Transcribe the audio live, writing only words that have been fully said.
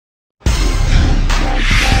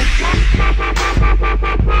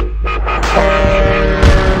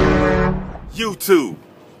YouTube?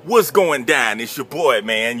 What's going down? It's your boy,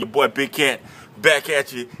 man. Your boy BigCat back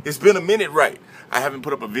at you. It's been a minute, right? I haven't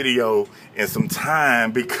put up a video in some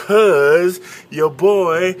time because your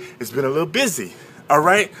boy has been a little busy. All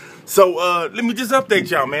right? So let me just update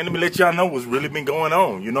y'all, man. Let me let y'all know what's really been going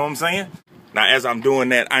on. You know what I'm saying? Now, as I'm doing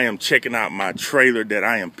that, I am checking out my trailer that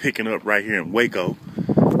I am picking up right here in Waco.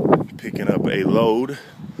 Picking up a load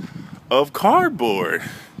of cardboard.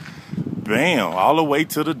 Bam, all the way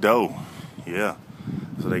to the door. Yeah,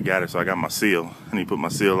 so they got it. So I got my seal. I need to put my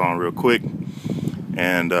seal on real quick,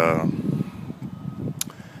 and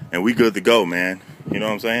we good to go, man. You know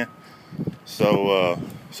what I'm saying? So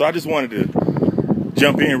so I just wanted to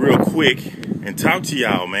jump in real quick and talk to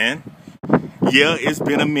y'all, man. Yeah, it's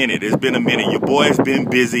been a minute. It's been a minute. Your boy's been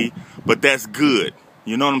busy, but that's good.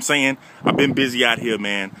 You know what I'm saying? I've been busy out here,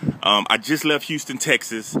 man. I just left Houston,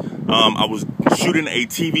 Texas. I was shooting a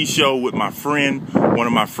TV show with my friend, one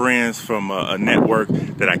of my friends from a network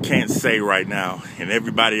that I can't say right now. And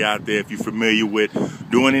everybody out there, if you're familiar with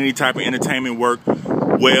doing any type of entertainment work,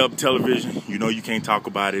 web, television, you know you can't talk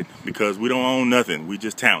about it because we don't own nothing. We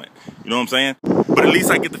just talent. You know what I'm saying? But at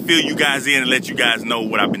least I get to fill you guys in and let you guys know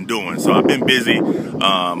what I've been doing. So I've been busy.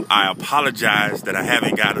 I apologize that I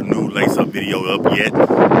haven't got a new lace-up video up yet.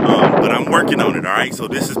 But I'm working on it, all right? So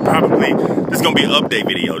this is going to be an update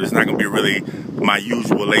video. This is not going to be really my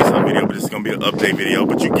usual lace-up video, but it's going to be an update video.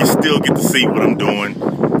 But you can still get to see what I'm doing.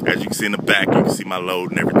 As you can see in the back, you can see my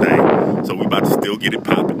load and everything. So we about to still get it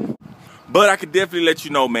popping. But I could definitely let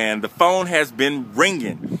you know, man, the phone has been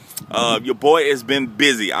ringing. Your boy has been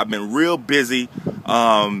busy. I've been real busy.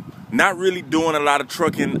 Not really doing a lot of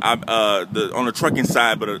trucking on the trucking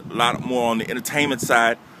side, but a lot more on the entertainment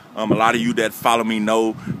side. A lot of you that follow me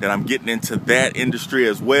know that I'm getting into that industry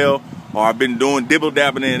as well, or I've been doing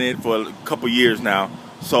dibble-dabbing in it for a couple years now.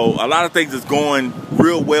 So a lot of things is going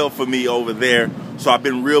real well for me over there. So I've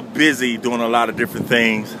been real busy doing a lot of different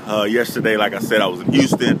things. Yesterday, like I said, I was in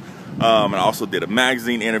Houston. And I also did a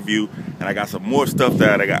magazine interview, and I got some more stuff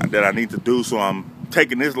that I need to do. So I'm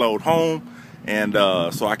taking this load home, and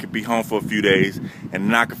so I could be home for a few days and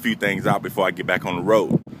knock a few things out before I get back on the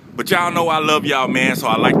road. But y'all know I love y'all, man, so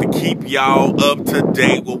I like to keep y'all up to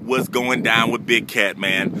date with what's going down with BigCat,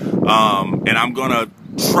 man. And I'm gonna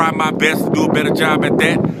try my best to do a better job at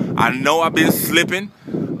that. I know I've been slipping.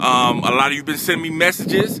 A lot of you been sending me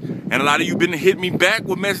messages, and a lot of you been hitting me back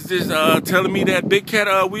with messages telling me that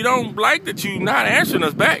BigCat, we don't like that you not answering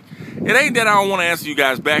us back. It ain't that I don't want to answer you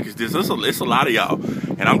guys back. It's just it's a lot of y'all,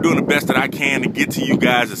 and I'm doing the best that I can to get to you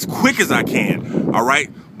guys as quick as I can. All right,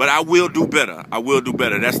 but I will do better. I will do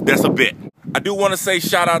better. That's a bet. I do want to say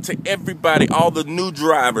shout out to everybody, all the new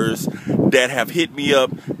drivers that have hit me up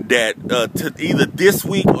that to either this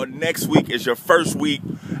week or next week is your first week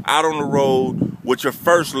out on the road with your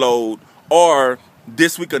first load, or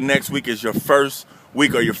this week or next week is your first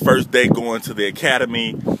week or your first day going to the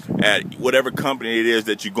academy at whatever company it is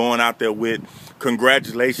that you're going out there with.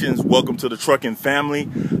 Congratulations. Welcome to the trucking family.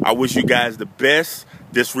 I wish you guys the best.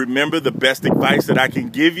 Just remember, the best advice that I can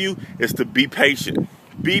give you is to be patient.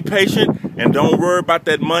 Be patient and don't worry about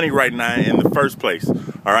that money right now in the first place.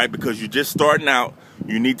 All right, because you're just starting out.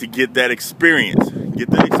 You need to get that experience. Get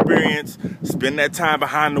that experience. Spend that time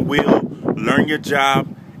behind the wheel. Learn your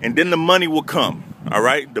job. And then the money will come. All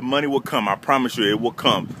right? The money will come. I promise you it will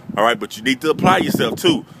come. All right? But you need to apply yourself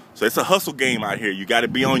too. So it's a hustle game out here. You got to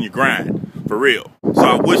be on your grind. For real. So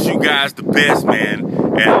I wish you guys the best, man.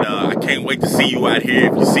 And I can't wait to see you out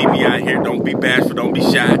here. If you see me out here, don't be bashful. Don't be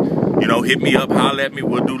shy. You know, hit me up, holler at me.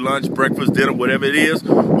 We'll do lunch, breakfast, dinner, whatever it is.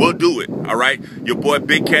 We'll do it. All right? Your boy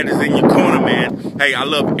BigCat is in your corner, man. Hey, I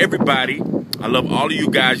love everybody. I love all of you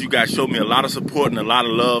guys. You guys show me a lot of support and a lot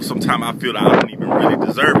of love. Sometimes I feel that I don't even really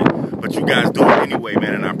deserve it. But you guys do it anyway,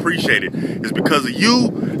 man, and I appreciate it. It's because of you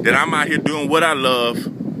that I'm out here doing what I love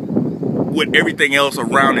with everything else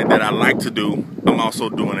around it that I like to do. I'm also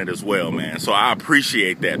doing it as well, man. So I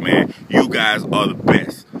appreciate that, man. You guys are the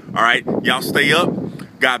best. All right? Y'all stay up.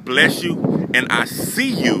 God bless you. And I see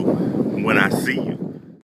you when I see you.